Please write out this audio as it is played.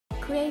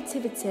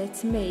Creativity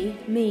to me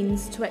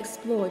means to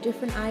explore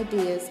different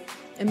ideas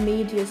and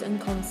medias and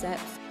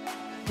concepts,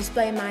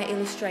 display my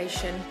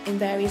illustration in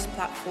various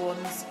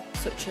platforms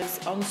such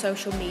as on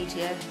social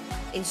media,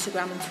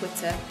 Instagram and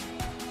Twitter,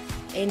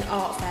 in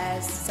art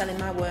fairs, selling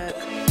my work.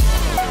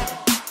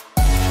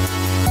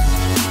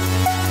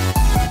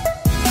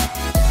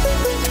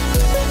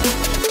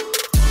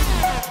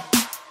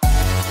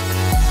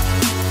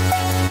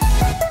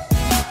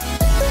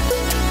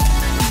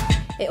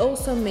 It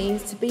also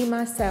means to be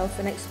myself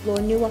and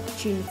explore new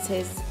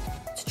opportunities,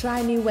 to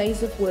try new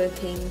ways of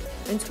working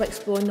and to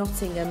explore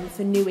Nottingham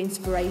for new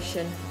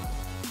inspiration.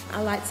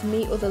 I like to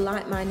meet other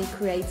like-minded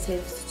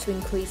creatives to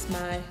increase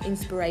my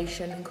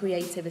inspiration and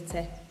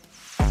creativity.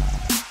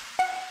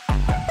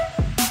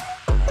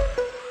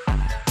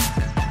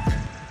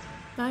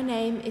 My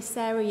name is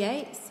Sarah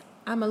Yates.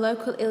 I'm a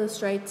local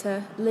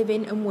illustrator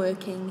living and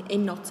working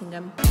in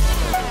Nottingham.